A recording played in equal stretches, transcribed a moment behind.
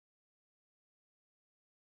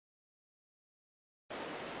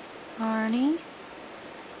Arnie,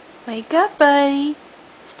 wake up, buddy.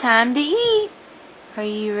 It's time to eat. Are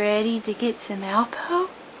you ready to get some Alpo?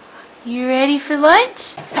 You ready for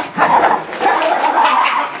lunch? Arnold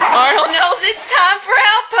knows it's time for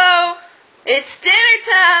Alpo. It's dinner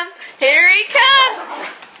time. Here he comes.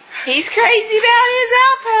 He's crazy about his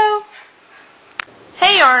Alpo.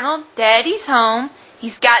 Hey Arnold, Daddy's home.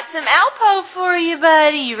 He's got some Alpo for you,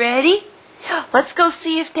 buddy. You ready? Let's go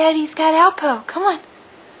see if Daddy's got Alpo. Come on.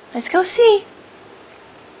 Let's go see.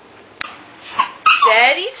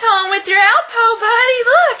 Daddy's home with your Alpo, buddy.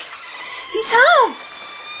 Look. He's home.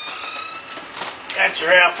 Got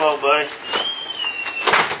your Alpo, buddy.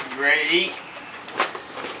 You ready to eat?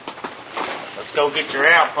 Let's go get your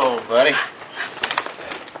Alpo, buddy.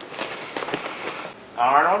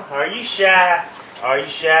 Arnold, are you shy? Are you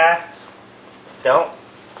shy? Don't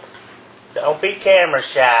be camera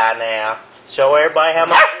shy now. Show everybody how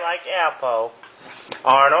much you like Alpo.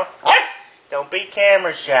 Arnold, don't be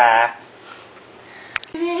camera shy.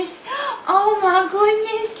 Oh my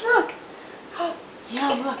goodness, look. Yeah,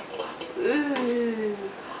 look. Ooh.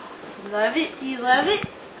 Love it? Do you love it?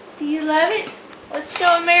 Do you love it? Let's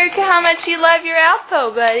show America how much you love your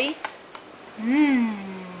Alpo, buddy. Mmm.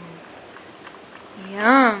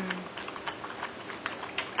 Yum.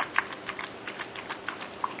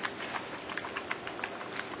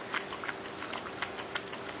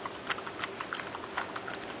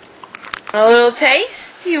 A little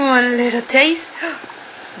taste? You want a little taste?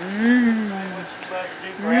 Mmm. What you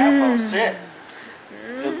do for Alpo? Sit.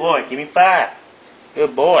 Good boy. Give me 5.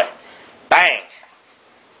 Good boy. Bang.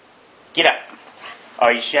 Get up.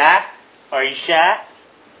 Are you shy? Are you shy?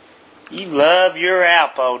 You love your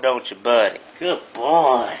Alpo, don't you, buddy? Good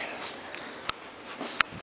boy.